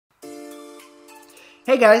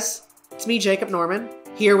Hey guys, it's me, Jacob Norman,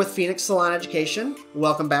 here with Phoenix Salon Education.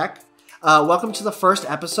 Welcome back. Welcome to the first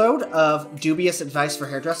episode of Dubious Advice for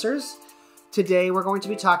Hairdressers. Today we're going to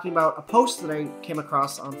be talking about a post that I came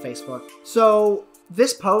across on Facebook. So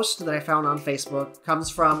this post that I found on Facebook comes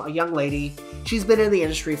from a young lady. She's been in the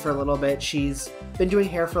industry for a little bit. She's been doing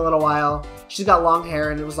hair for a little while. She's got long hair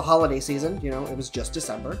and it was the holiday season. You know, it was just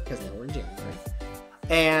December because now we're in January.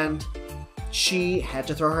 And she had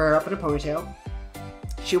to throw her hair up in a ponytail.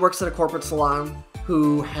 She works at a corporate salon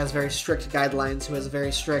who has very strict guidelines, who has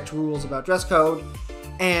very strict rules about dress code,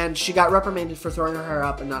 and she got reprimanded for throwing her hair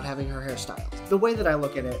up and not having her hair styled. The way that I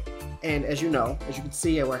look at it, and as you know, as you can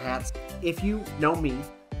see, I wear hats. If you know me,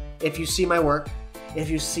 if you see my work, if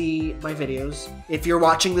you see my videos, if you're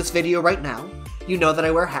watching this video right now, you know that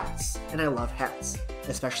I wear hats, and I love hats,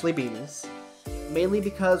 especially beanies. Mainly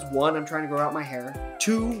because, one, I'm trying to grow out my hair.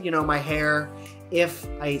 Two, you know, my hair, if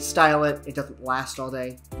I style it, it doesn't last all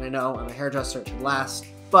day. And I know I'm a hairdresser, it should last.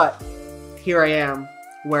 But here I am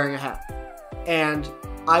wearing a hat. And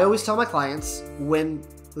I always tell my clients when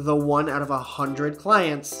the 1 out of 100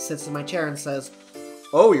 clients sits in my chair and says,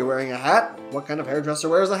 "Oh, you're wearing a hat? What kind of hairdresser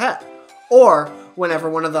wears a hat?" Or whenever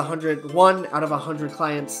one out of 100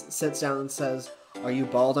 clients sits down and says, "Are you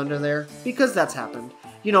bald under there?" Because that's happened.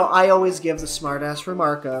 You know, I always give the smart-ass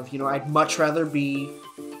remark of, you know, I'd much rather be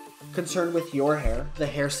concerned with your hair, the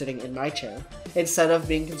hair sitting in my chair, instead of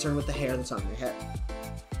being concerned with the hair that's on your head.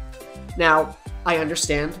 Now, I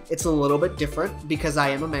understand it's a little bit different because I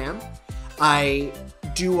am a man. I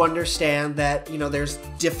do understand that, you know, there's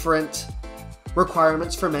different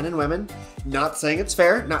requirements for men and women. Not saying it's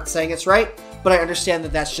fair, not saying it's right, but I understand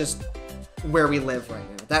that that's just where we live right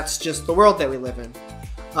now. That's just the world that we live in.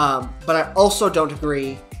 But I also don't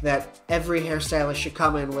agree that every hairstylist should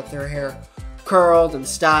come in with their hair curled and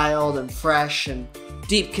styled and fresh and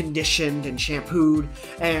deep conditioned and shampooed,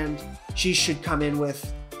 and she should come in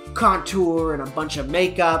with contour and a bunch of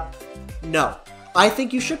makeup. No. I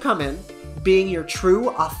think you should come in being your true,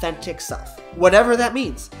 authentic self. Whatever that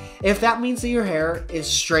means. If that means that your hair is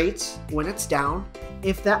straight when it's down,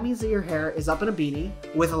 if that means that your hair is up in a beanie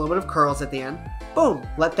with a little bit of curls at the end, boom,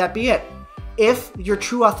 let that be it. If your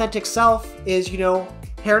true authentic self is, you know,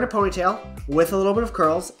 hair in a ponytail with a little bit of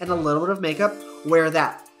curls and a little bit of makeup, wear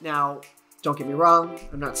that. Now, don't get me wrong,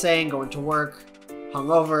 I'm not saying going to work,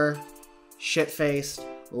 hungover, shit-faced,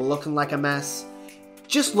 looking like a mess.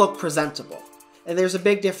 Just look presentable. And there's a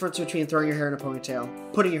big difference between throwing your hair in a ponytail,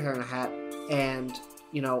 putting your hair in a hat, and,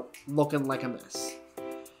 you know, looking like a mess.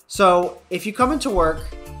 So, if you come into work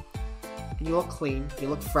and you look clean, you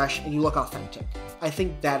look fresh, and you look authentic, I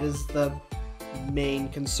think that is the main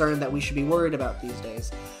concern that we should be worried about these days.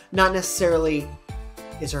 Not necessarily,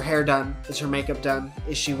 is her hair done? Is her makeup done?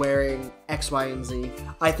 Is she wearing X, Y, and Z?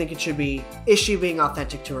 I think it should be, is she being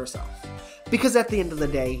authentic to herself? Because at the end of the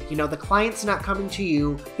day, you know, the client's not coming to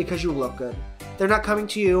you because you look good. They're not coming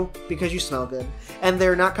to you because you smell good. And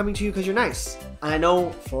they're not coming to you because you're nice. And I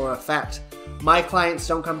know for a fact, my clients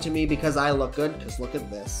don't come to me because I look good, because look at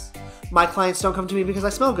this. My clients don't come to me because I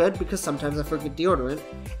smell good, because sometimes I forget deodorant.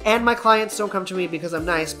 And my clients don't come to me because I'm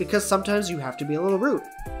nice, because sometimes you have to be a little rude.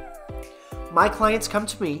 My clients come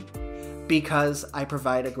to me because I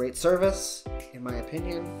provide a great service, in my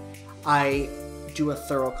opinion. I do a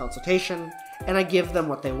thorough consultation, and I give them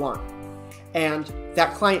what they want. And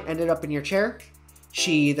that client ended up in your chair.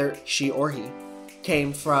 She or he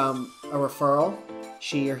came from a referral.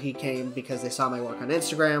 She or he came because they saw my work on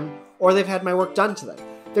Instagram, or they've had my work done to them.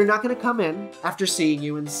 They're not going to come in after seeing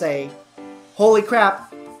you and say, "Holy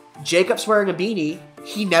crap, Jacob's wearing a beanie.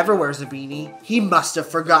 He never wears a beanie. He must have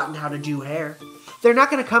forgotten how to do hair." They're not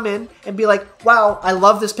going to come in and be like, "Wow, I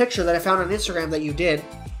love this picture that I found on Instagram that you did.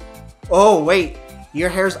 Oh, wait, your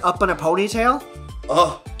hair's up in a ponytail?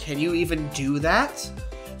 Oh, can you even do that?"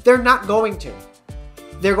 They're not going to.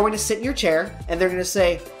 They're going to sit in your chair and they're going to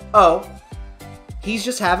say, "Oh, he's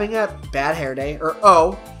just having a bad hair day," or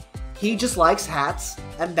 "Oh, he just likes hats,"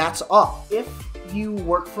 and that's all. If you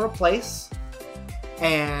work for a place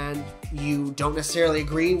and you don't necessarily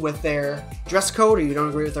agree with their dress code or you don't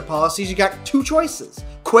agree with their policies, you got two choices.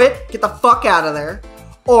 Quit, get the fuck out of there,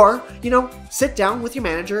 or, you know, sit down with your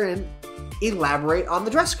manager and elaborate on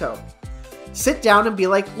the dress code. Sit down and be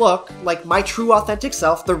like, "Look, like my true authentic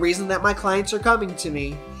self, the reason that my clients are coming to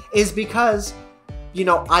me is because, you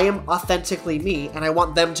know, I am authentically me and I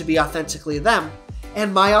want them to be authentically them.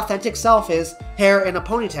 And my authentic self is hair in a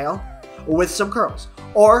ponytail with some curls.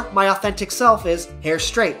 Or my authentic self is hair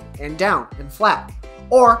straight and down and flat.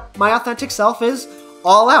 Or my authentic self is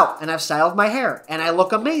all out and I've styled my hair and I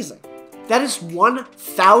look amazing." That is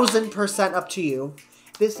 1000% up to you.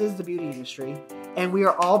 This is the beauty industry, and we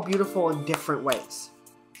are all beautiful in different ways.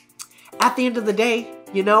 At the end of the day,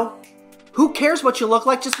 you know, who cares what you look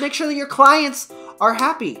like? Just make sure that your clients are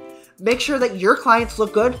happy. Make sure that your clients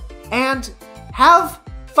look good and have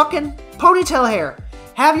fucking ponytail hair.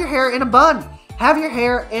 Have your hair in a bun. Have your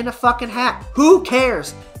hair in a fucking hat. Who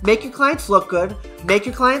cares? Make your clients look good. Make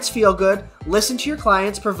your clients feel good. Listen to your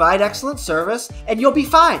clients. Provide excellent service, and you'll be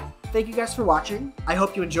fine. Thank you guys for watching. I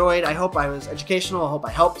hope you enjoyed. I hope I was educational. I hope I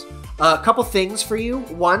helped. A couple things for you.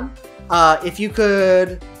 One, if you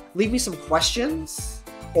could leave me some questions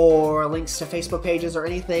or links to Facebook pages or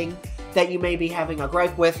anything that you may be having a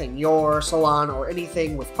gripe with in your salon or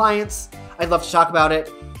anything with clients, I'd love to talk about it.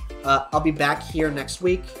 I'll be back here next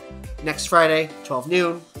week, next Friday, 12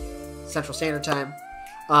 noon, Central Standard Time.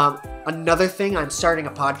 Another thing, I'm starting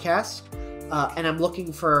a podcast, and I'm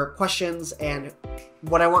looking for questions and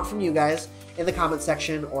what I want from you guys in the comment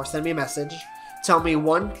section, or send me a message. Tell me,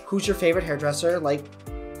 one, who's your favorite hairdresser, like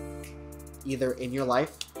either in your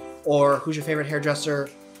life, or who's your favorite hairdresser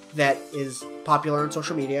that is popular on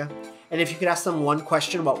social media. And if you could ask them one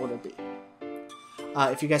question, what would it be?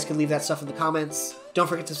 If you guys could leave that stuff in the comments. Don't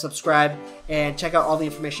forget to subscribe and check out all the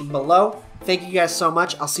information below. Thank you guys so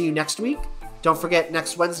much. I'll see you next week. Don't forget,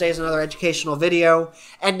 next Wednesday is another educational video,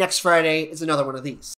 and next Friday is another one of these.